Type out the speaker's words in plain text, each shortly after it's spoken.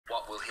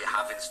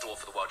have in store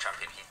for the world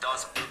champion. He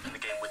does open the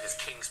game with his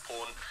king's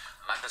pawn.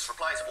 Magnus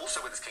replies also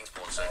with his king's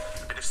pawn, so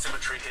a bit of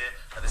symmetry here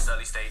at this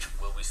early stage.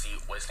 Will we see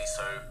Wesley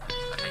So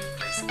taking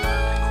place in the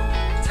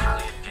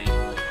Italian game?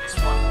 This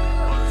one,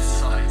 both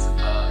sides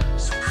are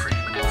supreme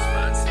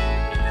experts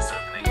in this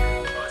opening.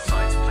 Both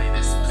sides play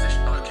this position.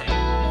 Okay,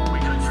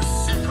 we're going for a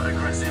super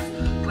aggressive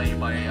play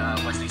by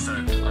Wesley So.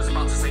 I was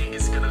about to say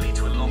it's going to lead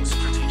to a long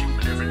strategic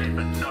maneuver game,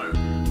 but no.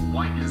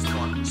 White has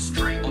gone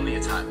straight on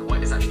the attack. White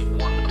has actually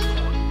won a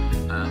pawn.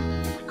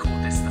 We call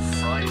this the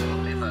fried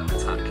liver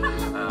attack.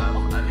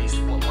 At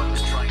least what White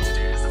was trying to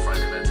do is the fried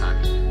liver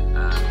attack.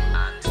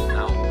 And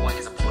now White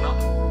is a pawn up.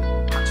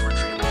 Had to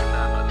retreat a mission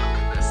there, but look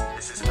at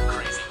this. This is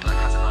crazy. Black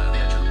has a knight on the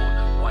edge of the board.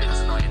 White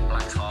has a knight in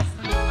black's half.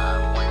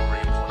 White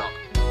already a pawn up.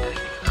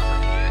 Anything can happen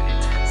here. It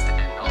tends to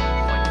end up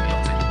quite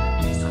chaotic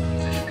in these type of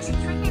positions. It's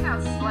tricky now,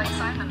 like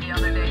Simon the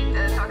other day,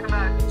 talking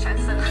about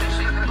chess and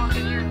fishing. Look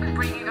at you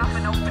bringing up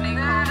an opening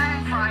called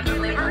fried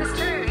liver. It's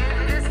true.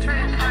 It is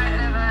true. Fried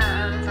liver,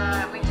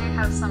 and we do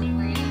have some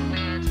really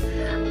weird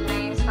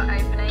names for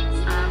openings.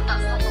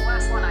 That's not the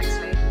worst one,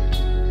 actually.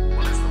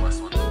 What is the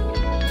worst one? The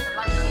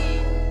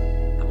monkey.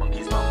 The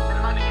monkey's bum. The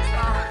monkey's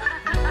bum.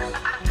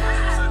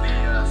 So the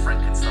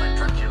Frankenstein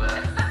Dracula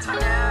attack.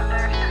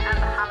 Yeah, and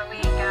the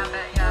Halloween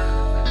gambit.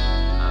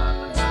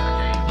 Yeah.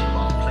 Okay,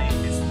 while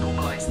playing is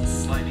normalized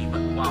slightly,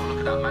 but wow, look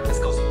at that. Magnus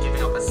Carlsen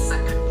giving up a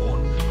second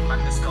pawn.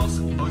 Magnus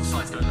Carlsen, both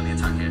sides going on the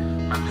attack here.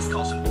 Magnus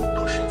Carlsen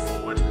pushing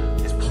forward.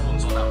 His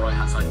pawn's on that right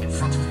hand side in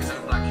front of his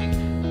own black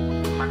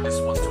king. Magnus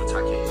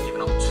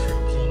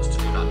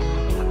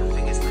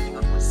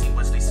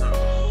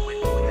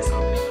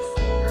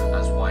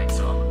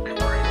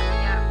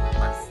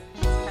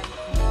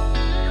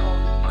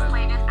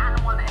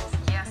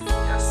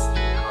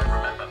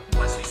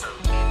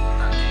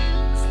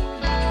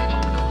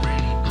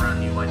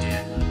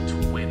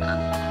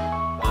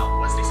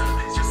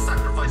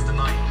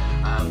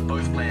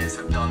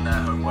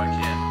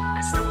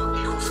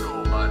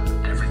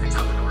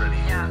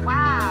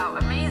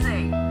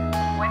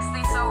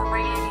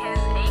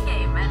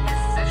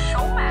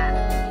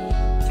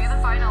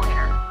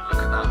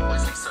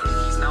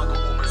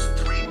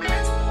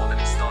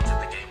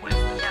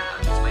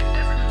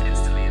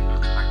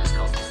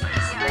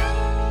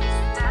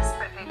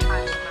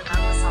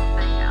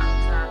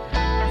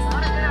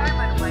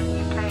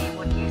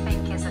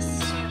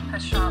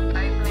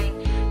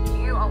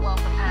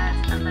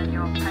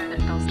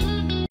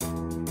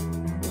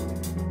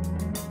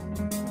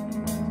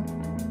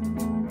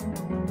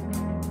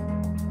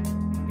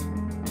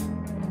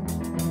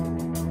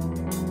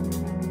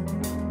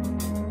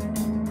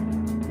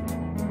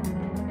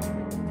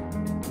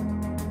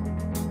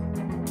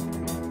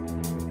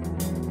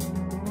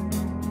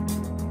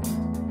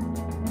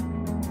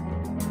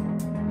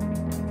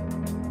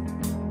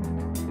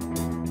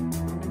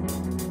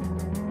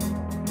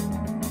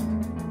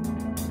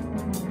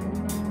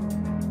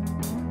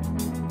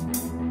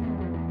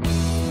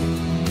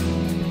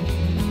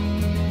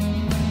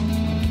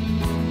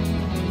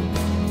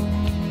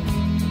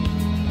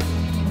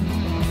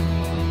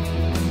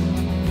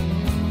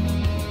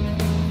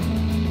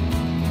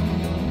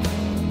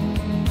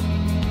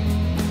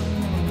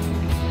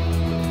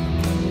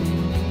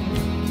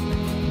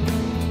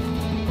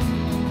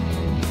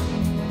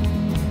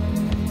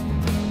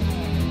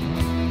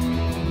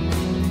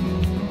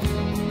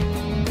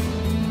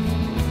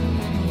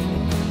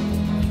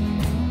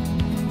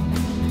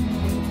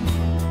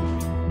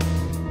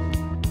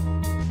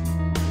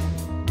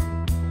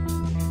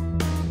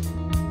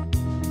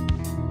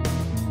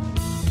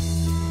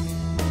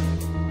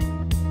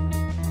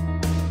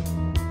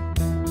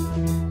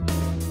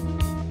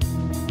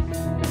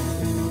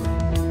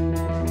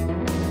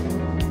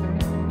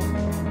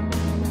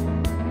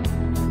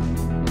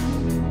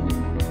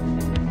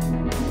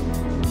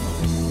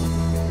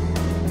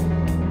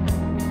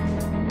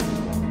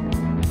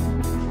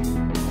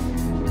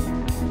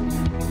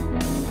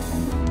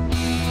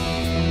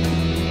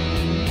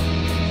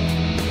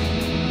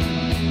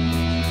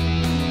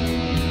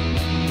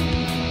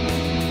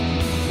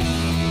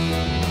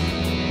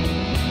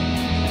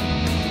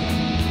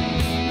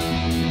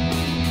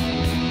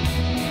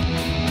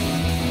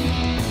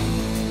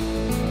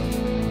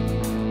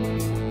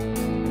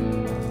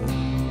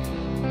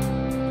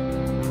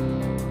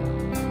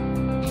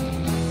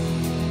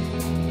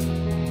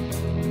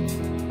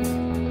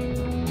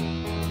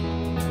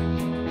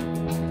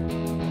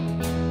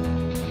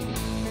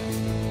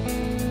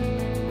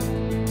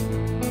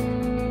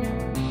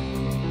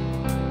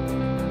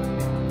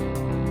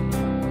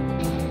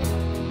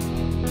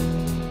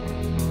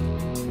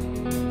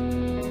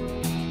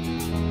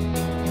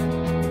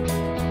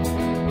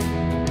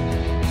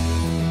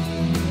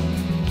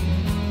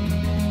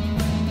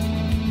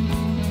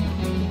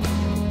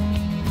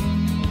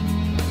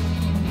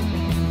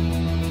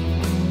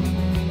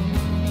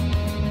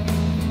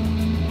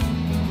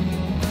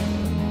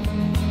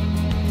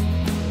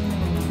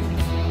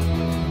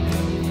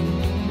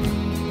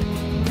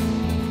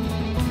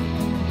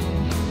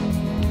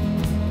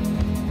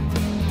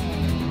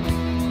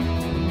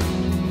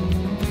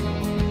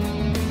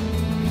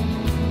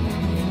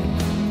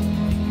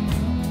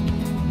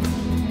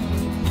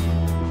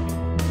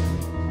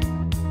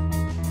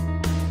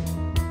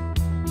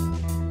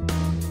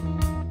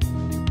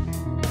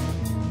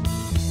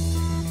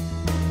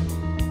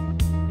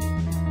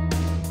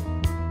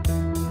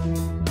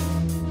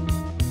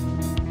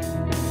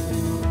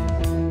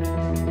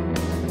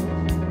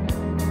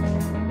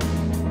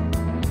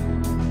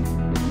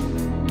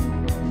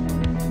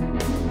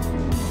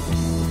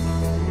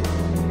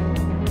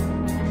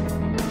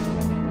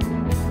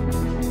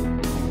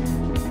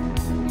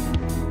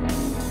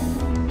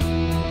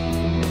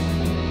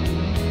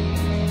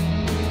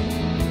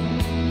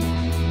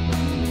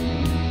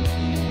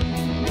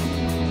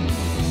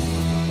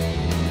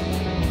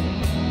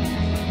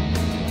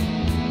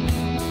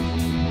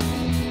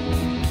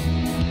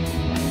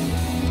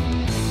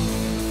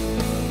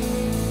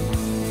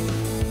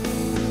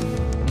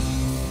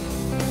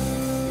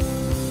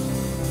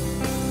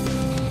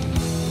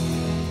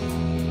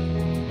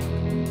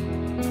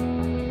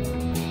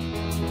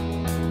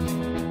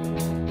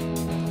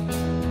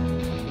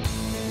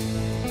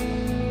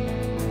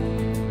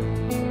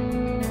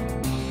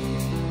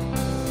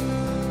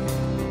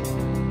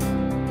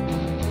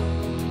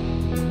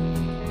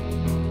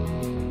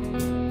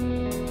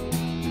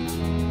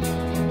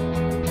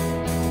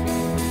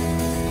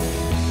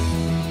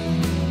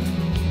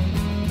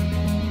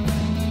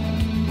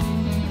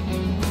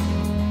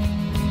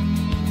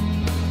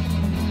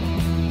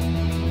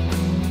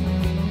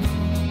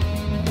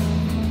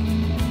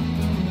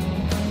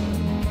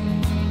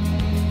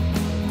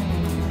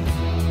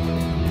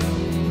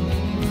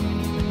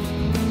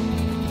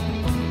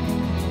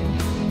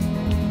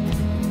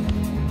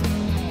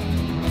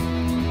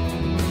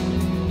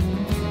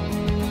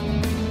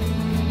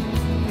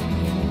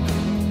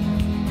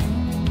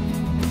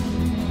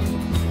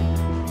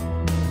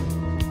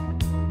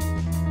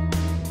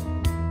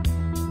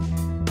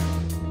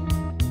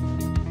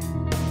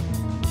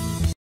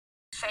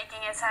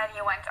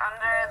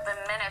the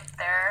minute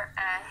there,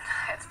 and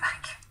it's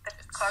back. The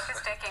clock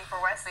is ticking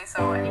for Wesley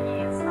So, and he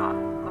is not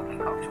looking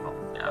comfortable.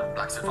 Yeah,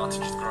 Black's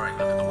advantage is growing.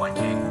 Look at the white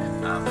king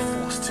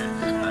forced to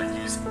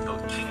use the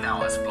king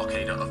now as a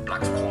blockader of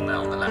Black's pawn there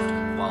on the left,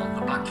 while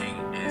the black king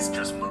is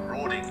just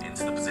marauding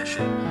into the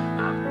position.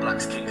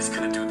 Black's king is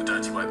going to do the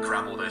dirty work,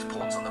 grab all those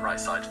pawns on the right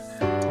side,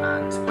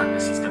 and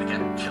Magnus, he's going to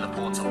get killer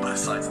pawns on both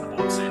sides of the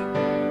board soon.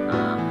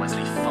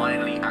 Wesley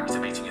finally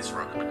activating his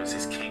rook because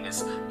his king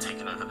has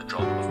taken over the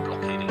job of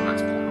blockading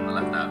Black's pawn on the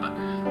left there,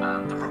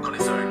 but the rook on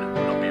his own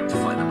will not be able to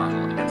fight the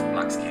battle against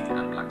Black's king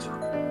and Black's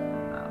rook.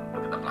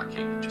 Look at the black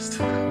king just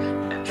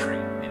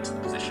entering into the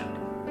position.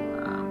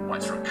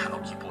 White's rook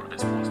cannot keep all of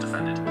its pawns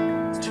defended.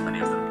 There's too many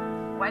of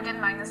them. Why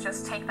didn't Magnus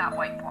just take that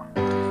white pawn?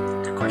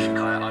 Good question,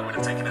 Kaya. I would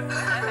have taken it.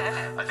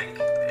 I think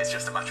it's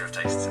just a matter of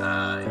taste.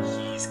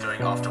 He's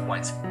going after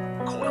White's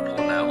corner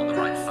pawn there on the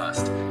right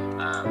first.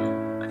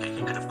 Okay,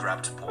 he could have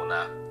grabbed a pawn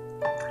there,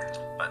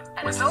 but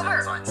and Wesley So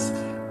resigns.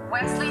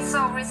 Wesley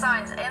So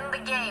resigns in the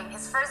game.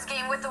 His first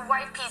game with the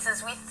white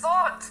pieces. We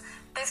thought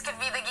this could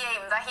be the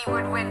game that he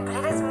would win, but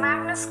it is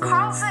Magnus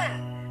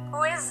Carlsen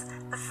who is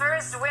the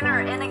first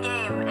winner in a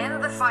game in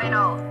the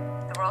final.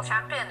 The world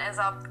champion is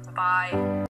up by